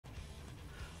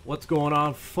What's going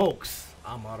on, folks?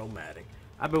 I'm AutoMattock.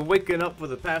 I've been waking up for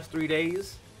the past 3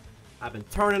 days. I've been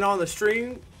turning on the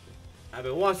stream. I've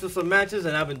been watching some matches,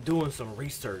 and I've been doing some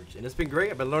research, and it's been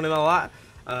great. I've been learning a lot.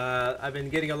 I've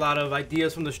been getting a lot of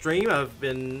ideas from the stream. I've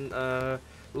been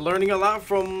learning a lot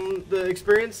from the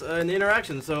experience and the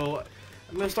interaction. So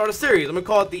I'm gonna start a series. I'm gonna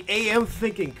call it the AM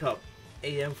Thinking Cup.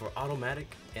 AM for AutoMattock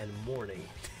and morning.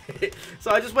 So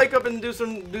I just wake up and do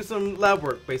some lab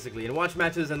work basically, and watch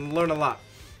matches and learn a lot.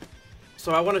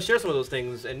 So I want to share some of those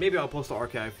things, and maybe I'll post the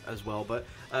archive as well. But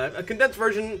a condensed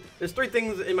version. There's 3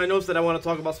 things in my notes that I want to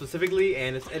talk about specifically,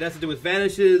 and it has to do with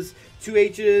vanishes,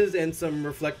 2H's, and some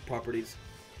reflect properties.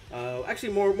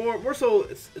 Actually, more so,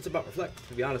 it's about reflect,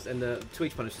 to be honest, and the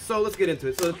 2H punishes. So let's get into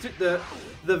it. So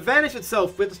the vanish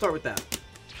itself, we have to start with that.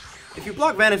 If you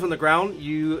block vanish on the ground,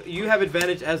 you have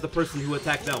advantage as the person who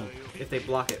attacked them if they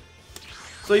block it.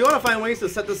 So you want to find ways to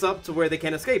set this up to where they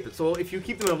can't escape it. So if you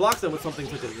keep them in block stun with something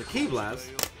such as a Khi Blasts,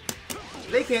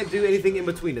 they can't do anything in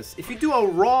between this. If you do a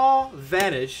raw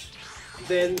vanish,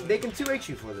 then they can 2H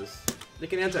you for this. They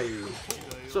can anti-you.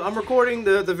 So I'm recording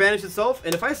the vanish itself,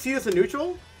 and if I see this in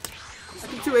neutral, I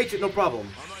can 2H it no problem.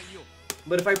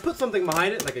 But if I put something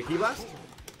behind it, like a Khi Blast,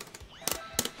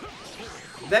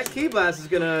 that Khi Blast is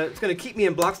gonna keep me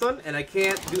in block stun, and I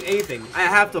can't do anything. I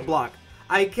have to block.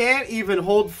 I can't even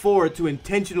hold forward to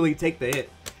intentionally take the hit,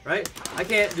 right? I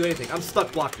can't do anything. I'm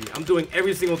stuck blocking. I'm doing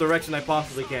every single direction I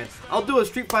possibly can. I'll do a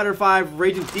Street Fighter V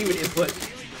Raging Demon input,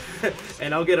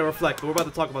 and I'll get a reflect. But we're about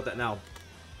to talk about that now.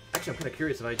 Actually, I'm kind of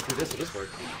curious if I do this, will this work?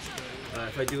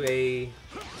 If I do a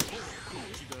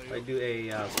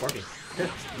sparking.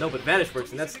 No, but vanish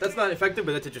works, and that's not effective,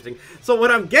 but that's interesting. So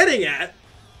what I'm getting at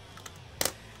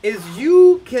is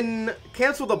you can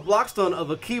cancel the block stun of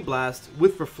a Khi Blast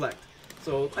with reflect.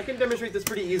 So I can demonstrate this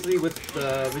pretty easily with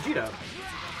Vegeta.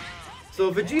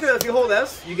 So Vegeta, if you hold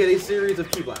S, you get a series of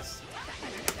Khi Blasts.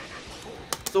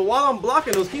 So while I'm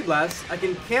blocking those Khi Blasts, I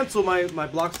can cancel my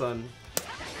block stun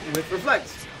with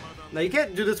reflect. Now you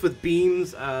can't do this with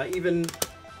beams, even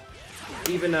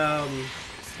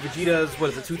Vegeta's,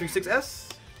 what is it,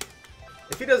 236S?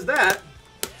 If he does that,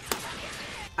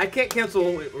 I can't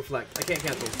cancel with reflect. I can't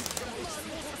cancel.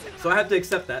 So I have to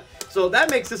accept that. So that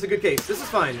makes this a good case. This is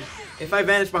fine. If I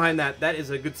vanish behind that, that is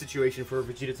a good situation for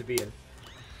Vegeta to be in.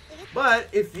 But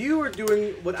if you were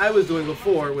doing what I was doing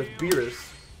before with Beerus,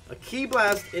 a Khi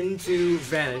Blast into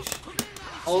vanish,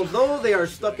 although they are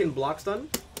stuck in block stun,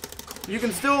 you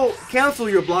can still cancel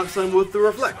your block stun with the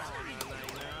reflect.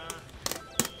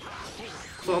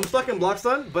 So I'm stuck in block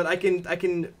stun, but I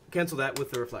can cancel that with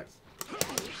the reflect.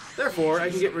 Therefore, I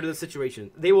can get rid of the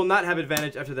situation. They will not have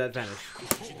advantage after that vanish.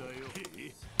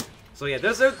 So yeah,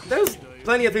 there's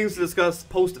plenty of things to discuss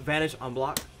post-vanish on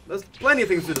block. There's plenty of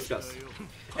things to discuss.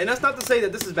 And that's not to say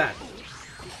that this is bad.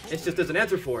 It's just there's an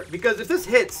answer for it. Because if this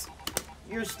hits,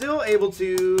 you're still able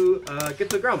to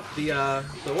get to the ground, the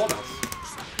wall bounce.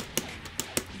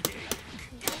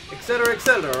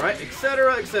 Etc., right?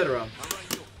 Etc.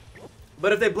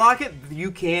 But if they block it, you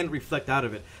can reflect out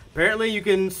of it. Apparently, you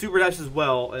can super dash as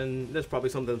well, and there's probably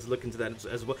something to look into that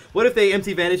as well. What if they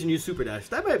empty vanish and use super dash?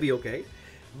 That might be okay.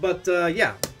 But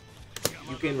yeah,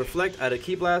 you can reflect out of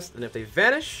Khi Blast, and if they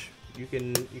vanish, you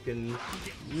can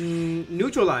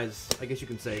neutralize, I guess you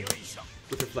can say,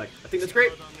 with reflect. I think that's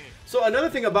great. So another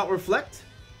thing about reflect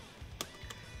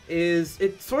is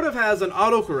it sort of has an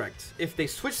autocorrect if they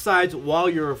switch sides while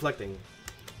you're reflecting.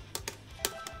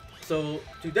 So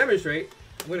to demonstrate,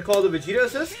 I'm going to call the Vegeta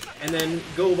assist and then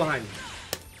go behind.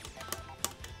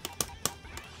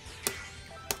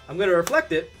 I'm going to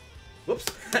reflect it. Whoops.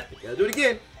 You gotta do it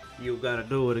again. You gotta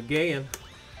do it again.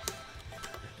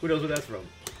 Who knows where that's from?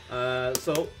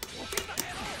 So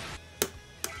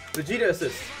Vegeta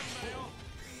assist.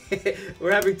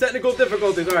 We're having technical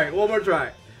difficulties. Alright, one more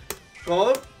try.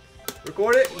 Call him.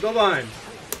 Record it. Go behind.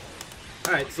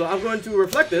 Alright, so I'm going to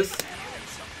reflect this.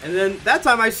 And then that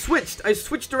time I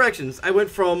switched directions. I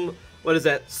went from, what is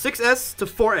that, 6S to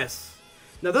 4S.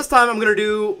 Now this time I'm going to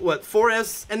do, what,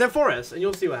 4S and then 4S. And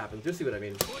you'll see what happens. You'll see what I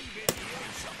mean.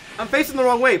 I'm facing the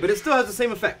wrong way, but it still has the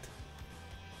same effect.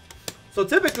 So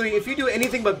typically, if you do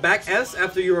anything but back S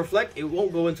after you reflect, it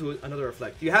won't go into another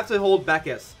reflect. You have to hold back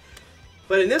S.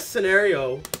 But in this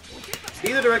scenario,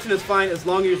 either direction is fine as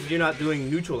long as you're not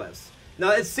doing neutral S.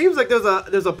 Now it seems like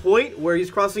there's a point where he's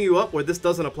crossing you up where this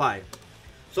doesn't apply.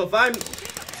 So if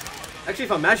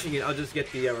I'm mashing it, I'll just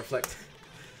get the reflect.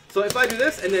 So if I do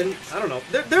this and then, I don't know,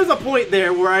 there's a point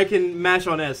there where I can mash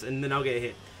on S and then I'll get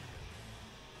hit.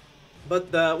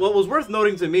 But what was worth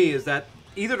noting to me is that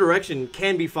either direction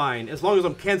can be fine as long as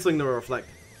I'm canceling the reflect.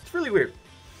 It's really weird.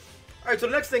 Alright, so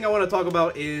the next thing I want to talk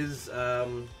about is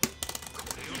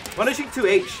punishing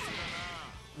 2H,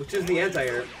 which is the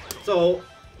anti-air. So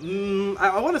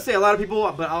I want to say a lot of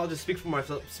people, but I'll just speak for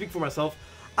myself.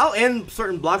 I'll end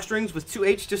certain block strings with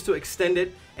 2H just to extend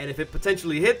it, and if it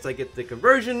potentially hits, I get the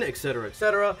conversion, etc.,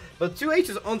 etc. But 2H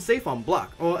is unsafe on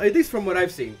block, or at least from what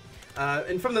I've seen.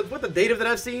 And from the data that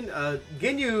I've seen,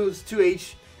 Ginyu's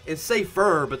 2H is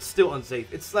safer, but still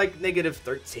unsafe. It's like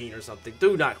 -13 or something.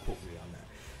 Do not quote me on that.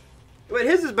 But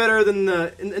his is better than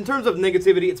in terms of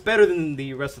negativity. It's better than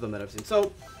the rest of them that I've seen.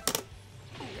 So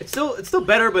it's still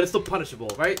better, but it's still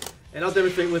punishable, right? And I'll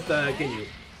demonstrate with Ginyu.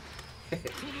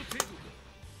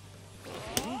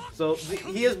 So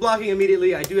he is blocking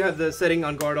immediately. I do have the setting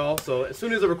on guard all. So as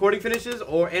soon as the recording finishes,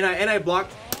 and I block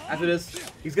after this,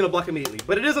 he's gonna block immediately.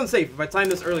 But it is unsafe. If I time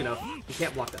this early enough, he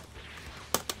can't block that.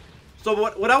 So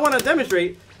what I want to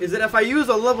demonstrate is that if I use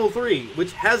a level 3,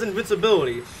 which has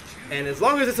invincibility, and as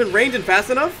long as it's in range and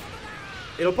fast enough,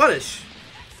 it'll punish.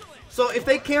 So if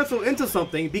they cancel into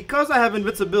something, because I have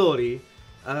invincibility,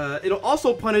 it'll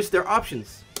also punish their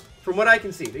options. From what I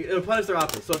can see, it'll punish their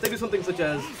options. So if they do something such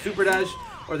as Super Dash,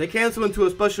 or they cancel into a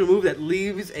special move that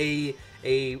leaves a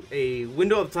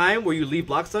window of time where you leave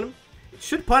blocks on them, it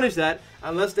should punish that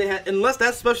unless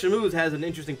that special move has an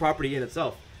interesting property in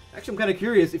itself. Actually, I'm kind of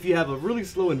curious if you have a really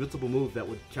slow invincible move that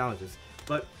would challenge this.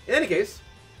 But in any case,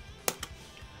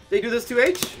 they do this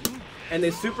 2H, and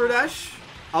they Super Dash.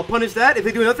 I'll punish that. If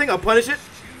they do nothing, I'll punish it.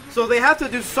 So they have to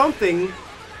do something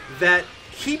that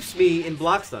keeps me in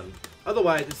block stun.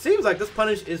 Otherwise, it seems like this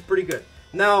punish is pretty good.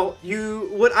 Now,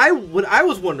 what I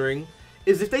was wondering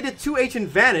is if they did 2H and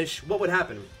Vanish, what would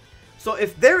happen? So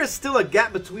if there is still a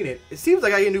gap between it, it seems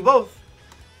like I can do both.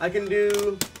 I can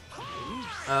do...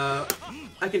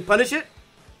 I can punish it,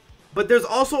 but there's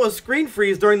also a screen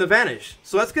freeze during the Vanish.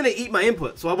 So that's going to eat my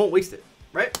input, so I won't waste it,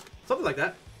 right? Something like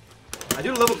that. I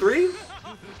do level 3,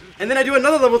 and then I do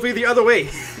another level 3 the other way.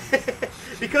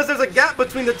 Because there's a gap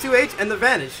between the 2H and the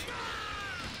Vanish.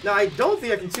 Now, I don't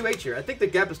think I can 2H here. I think the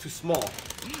gap is too small.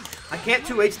 I can't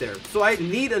 2H there. So I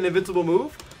need an invincible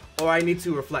move, or I need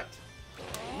to reflect.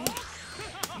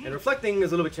 And reflecting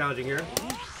is a little bit challenging here.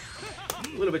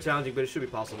 A little bit challenging, but it should be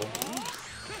possible.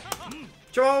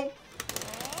 Chong!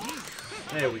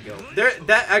 There we go.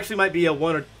 That actually might be a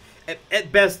 1 or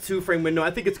at best 2 frame window.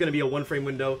 I think it's going to be a 1 frame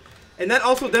window. And that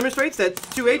also demonstrates that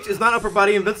 2H is not upper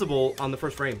body invincible on the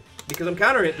first frame, because I'm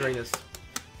countering it during this.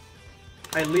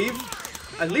 I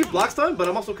leave block stun, but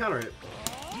I'm also countering it.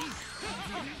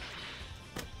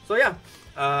 So yeah,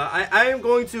 I am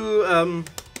going to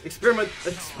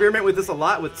experiment with this a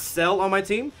lot with Cell on my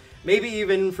team, maybe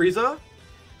even Frieza.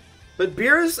 But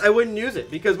Beerus, I wouldn't use it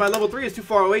because my level 3 is too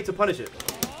far away to punish it.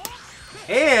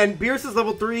 And Beerus's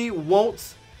level 3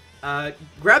 won't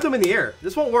grab them in the air.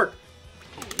 This won't work.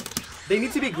 They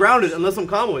need to be grounded unless I'm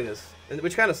comboing this,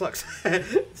 which kind of sucks.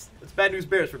 It's bad news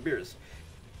bears for Beerus.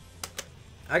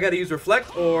 I gotta use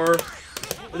Reflect or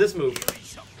this move.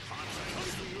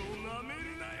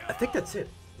 I think that's it.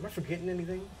 Am I forgetting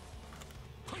anything?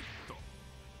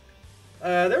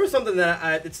 There was something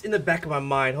that it's in the back of my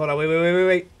mind. Hold on,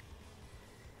 wait.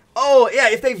 Oh yeah,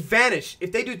 if they vanish,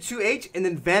 if they do 2H and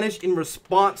then vanish in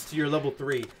response to your level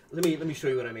 3. Let me show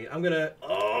you what I mean. I'm gonna.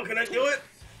 Oh, can I do it?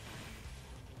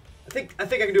 I think I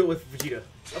can do it with Vegeta.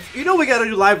 You know we gotta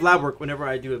do live lab work whenever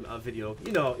I do a video.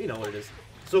 You know what it is.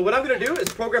 So what I'm gonna do is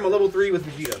program a level 3 with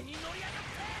Vegeta.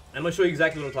 I'm gonna show you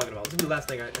exactly what I'm talking about. This will be the last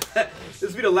thing this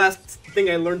will be the last thing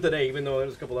I learned today, even though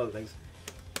there's a couple other things.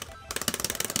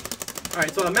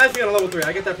 Alright, so I'm matching on a level 3.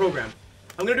 I get that program.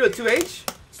 I'm gonna do a 2H.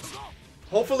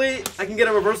 Hopefully I can get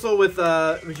a reversal with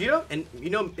Vegeta, and you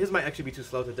know his might actually be too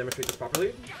slow to demonstrate this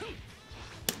properly.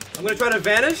 I'm gonna try to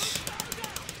vanish.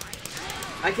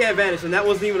 I can't vanish, and that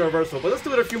wasn't even a reversal. But let's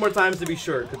do it a few more times to be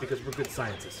sure, because we're good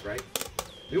scientists, right?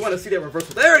 We want to see that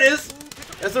reversal. There it is!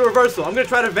 That's a reversal. I'm gonna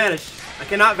try to vanish. I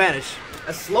cannot vanish.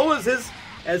 As slow as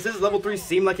his level 3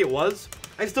 seemed like it was,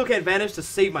 I still can't vanish to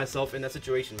save myself in that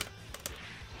situation.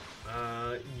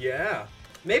 Yeah.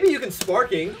 Maybe you can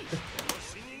Sparking.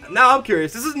 Now I'm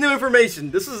curious. This is new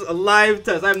information. This is a live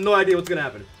test. I have no idea what's gonna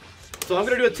happen. So I'm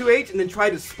gonna do a 2H and then try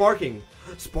to Sparking.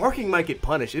 Sparking might get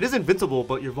punished. It is invincible,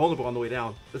 but you're vulnerable on the way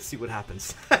down. Let's see what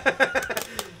happens.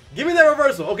 Give me that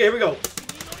reversal. Okay, here we go.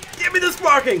 Give me the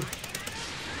Sparking.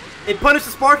 It punished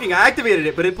the Sparking. I activated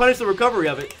it, but it punished the recovery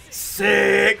of it.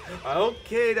 Sick.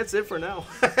 Okay, that's it for now.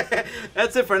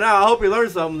 That's it for now. I hope you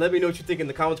learned something. Let me know what you think in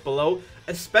the comments below.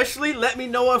 Especially, let me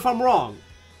know if I'm wrong.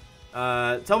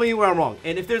 Tell me where I'm wrong.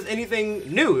 And if there's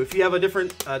anything new, if you have a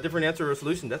different answer or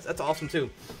solution, that's awesome too.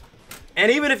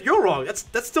 And even if you're wrong,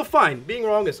 that's still fine. Being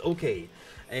wrong is okay.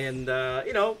 And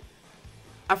you know,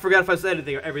 I forgot if I said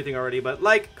everything already, but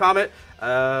like, comment,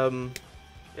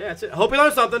 Yeah, that's it. I hope you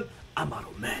learned something. I'm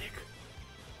AutoMattock.